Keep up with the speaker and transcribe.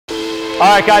All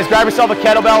right, guys, grab yourself a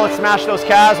kettlebell. Let's smash those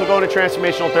calves. We'll go into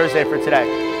Transformational Thursday for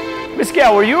today. Miss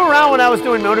Gail, were you around when I was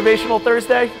doing Motivational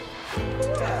Thursday?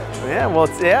 Yeah, well,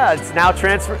 it's now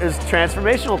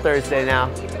Transformational Thursday now.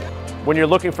 When you're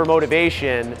looking for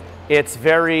motivation, it's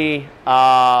very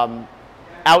outside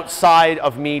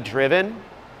of me driven,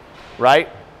 right?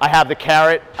 I have the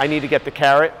carrot. I need to get the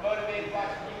carrot.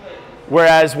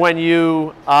 Whereas when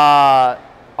you are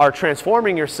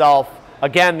transforming yourself,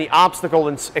 again, the obstacle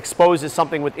exposes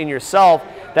something within yourself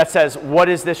that says, what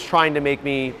is this trying to make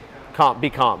me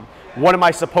become? What am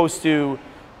I supposed to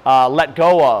let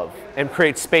go of and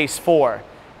create space for?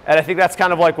 And I think that's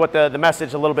kind of like what the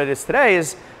message a little bit is today,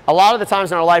 is a lot of the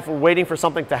times in our life we're waiting for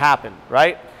something to happen,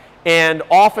 right? And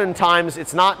oftentimes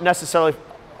it's not necessarily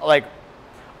like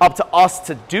up to us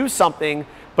to do something,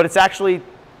 but it's actually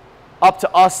up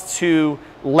to us to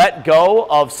let go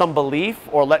of some belief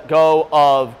or let go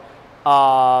of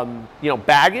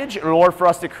baggage in order for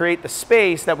us to create the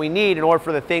space that we need in order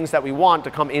for the things that we want to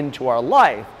come into our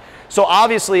life. So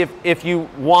obviously if you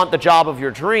want the job of your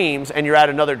dreams and you're at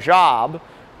another job,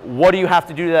 what do you have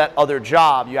to do to that other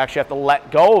job? You actually have to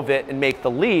let go of it and make the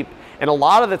leap. And a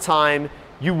lot of the time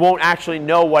you won't actually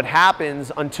know what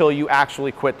happens until you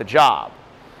actually quit the job.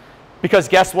 Because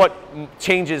guess what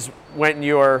changes when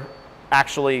you're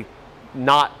actually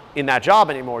not in that job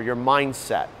anymore? Your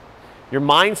mindset. Your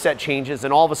mindset changes,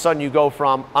 and all of a sudden you go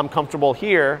from, I'm comfortable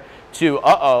here, to,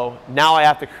 uh-oh, now I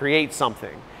have to create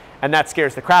something. And that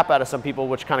scares the crap out of some people,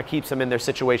 which kind of keeps them in their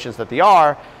situations that they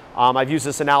are. I've used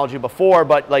this analogy before,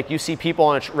 but like you see people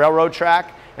on a railroad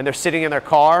track, and they're sitting in their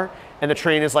car, and the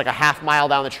train is like a half mile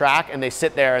down the track, and they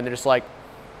sit there, and they're just like,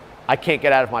 I can't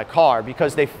get out of my car,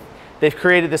 because they've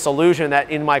created this illusion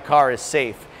that in my car is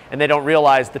safe, and they don't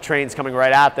realize the train's coming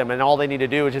right at them, and all they need to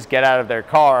do is just get out of their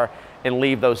car and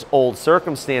leave those old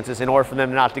circumstances in order for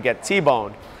them not to get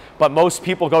T-boned. But most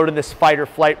people go to this fight or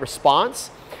flight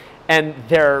response, and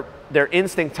their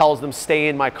instinct tells them stay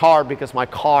in my car because my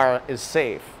car is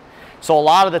safe. So a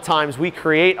lot of the times we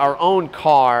create our own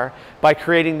car by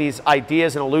creating these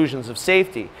ideas and illusions of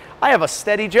safety. I have a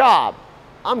steady job.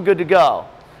 I'm good to go.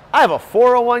 I have a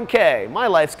 401k. My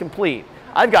life's complete.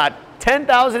 I've got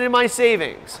 $10,000 in my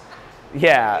savings.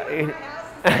 Yeah.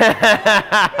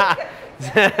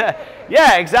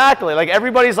 Yeah, exactly. Like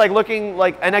everybody's like looking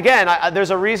like, and again, there's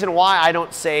a reason why I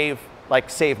don't save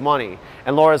money.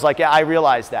 And Laura's like, yeah, I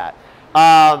realize that.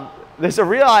 There's a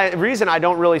reason I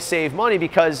don't really save money,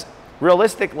 because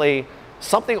realistically,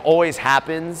 something always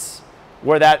happens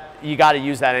where that you got to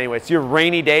use that anyway. It's your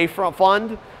rainy day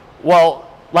fund. Well,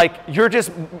 like you're just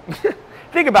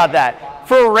think about that.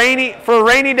 For a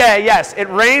rainy day, yes, it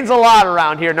rains a lot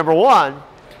around here, number one.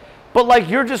 But like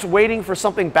you're just waiting for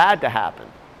something bad to happen.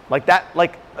 Like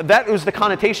that was the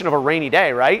connotation of a rainy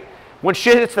day, right? When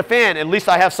shit hits the fan, at least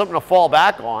I have something to fall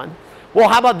back on. Well,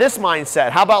 how about this mindset?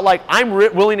 How about like I'm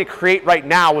willing to create right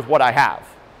now with what I have?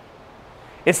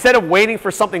 Instead of waiting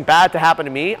for something bad to happen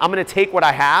to me, I'm going to take what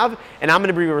I have and I'm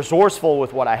going to be resourceful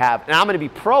with what I have, and I'm going to be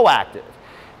proactive.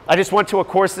 I just went to a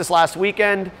course this last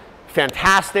weekend.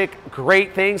 Fantastic,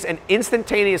 great things. And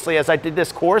instantaneously as I did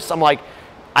this course, I'm like,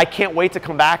 I can't wait to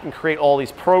come back and create all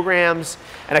these programs,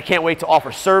 and I can't wait to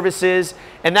offer services.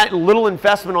 And that little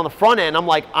investment on the front end, I'm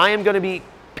like, I am going to be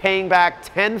paying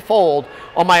back tenfold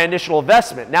on my initial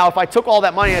investment. Now, if I took all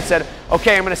that money and said,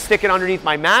 okay, I'm going to stick it underneath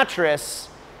my mattress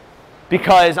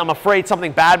because I'm afraid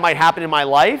something bad might happen in my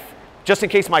life, just in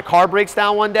case my car breaks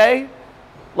down one day,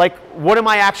 like, what am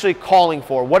I actually calling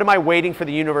for? What am I waiting for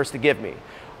the universe to give me?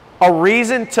 A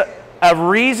reason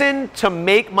to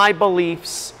make my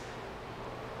beliefs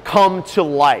come to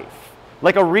life.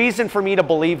 Like a reason for me to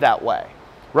believe that way,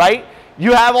 right?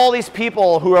 You have all these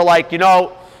people who are like,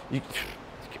 what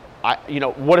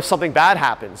if something bad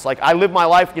happens? Like I live my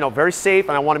life, very safe,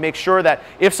 and I want to make sure that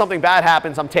if something bad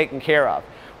happens, I'm taken care of.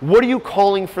 What are you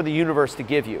calling for the universe to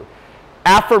give you?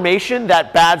 Affirmation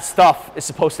that bad stuff is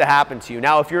supposed to happen to you.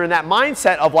 Now, if you're in that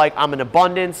mindset of like, I'm in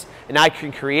abundance and I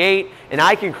can create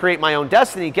my own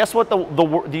destiny, guess what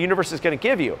the universe is going to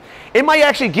give you? It might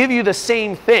actually give you the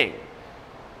same thing.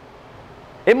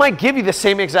 It might give you the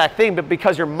same exact thing, but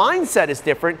because your mindset is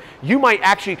different, you might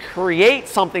actually create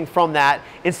something from that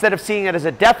instead of seeing it as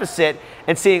a deficit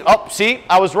and seeing, oh, see,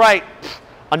 I was right.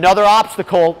 Another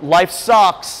obstacle, life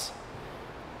sucks.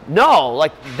 No,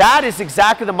 like that is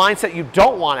exactly the mindset you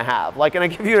don't want to have. Like, and I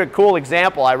give you a cool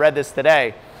example. I read this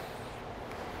today.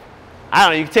 I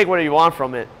don't know, you can take whatever you want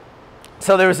from it.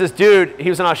 So there was this dude, he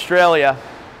was in Australia,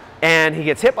 and he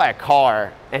gets hit by a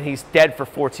car, and he's dead for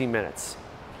 14 minutes.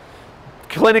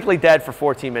 Clinically dead for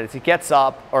 14 minutes. He gets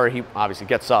up, or he obviously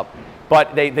gets up,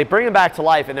 But they bring him back to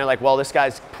life, and they're like, well, this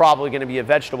guy's probably going to be a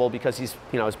vegetable because he's,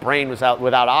 his brain was out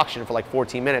without oxygen for like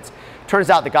 14 minutes. Turns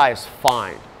out the guy is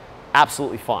fine,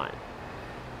 absolutely fine.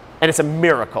 And it's a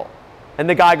miracle. And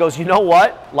the guy goes, you know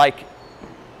what? Like,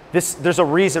 there's a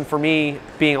reason for me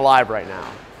being alive right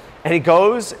now. And he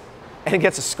goes and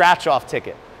gets a scratch-off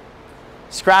ticket.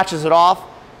 Scratches it off,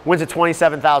 wins a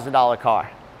 $27,000 car.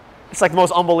 It's like the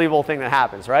most unbelievable thing that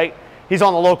happens, right? He's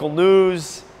on the local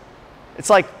news. It's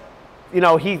like,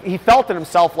 he felt in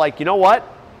himself like, you know what?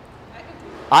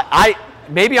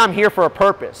 Maybe I'm here for a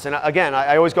purpose. And again,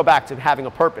 I always go back to having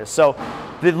a purpose. So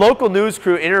the local news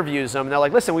crew interviews him. And they're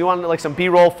like, listen, we want like some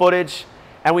B-roll footage.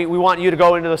 And we want you to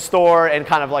go into the store and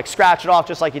kind of like scratch it off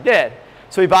just like you did.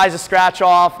 So he buys a scratch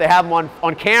off. They have him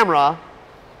on camera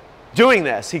doing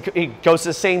this. He goes to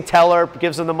the same teller,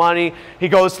 gives him the money. He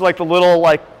goes to like the little,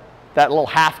 that little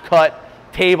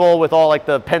half-cut table with all like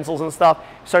the pencils and stuff.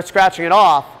 Starts scratching it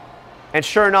off. And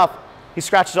sure enough, he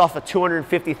scratches off a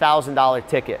 $250,000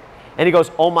 ticket. And he goes,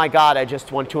 oh my God, I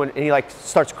just won $200,000. And he like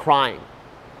starts crying.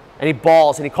 And he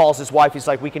bawls and he calls his wife. He's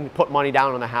like, we can put money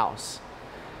down on the house.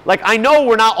 Like, I know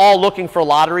we're not all looking for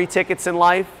lottery tickets in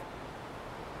life.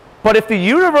 But if the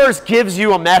universe gives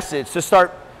you a message to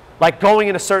start like going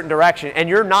in a certain direction and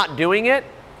you're not doing it,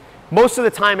 most of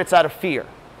the time it's out of fear.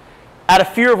 Out of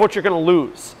fear of what you're going to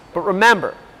lose. But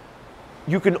remember,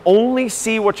 you can only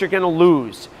see what you're going to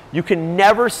lose. You can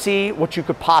never see what you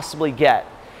could possibly get.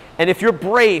 And if you're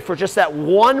brave for just that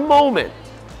one moment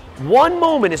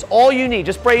is all you need.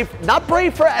 Just brave, not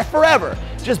brave for forever,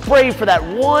 just brave for that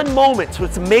one moment. So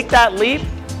to make that leap,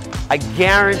 I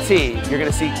guarantee you're going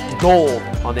to see gold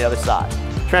on the other side.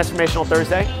 Transformational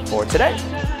Thursday for today.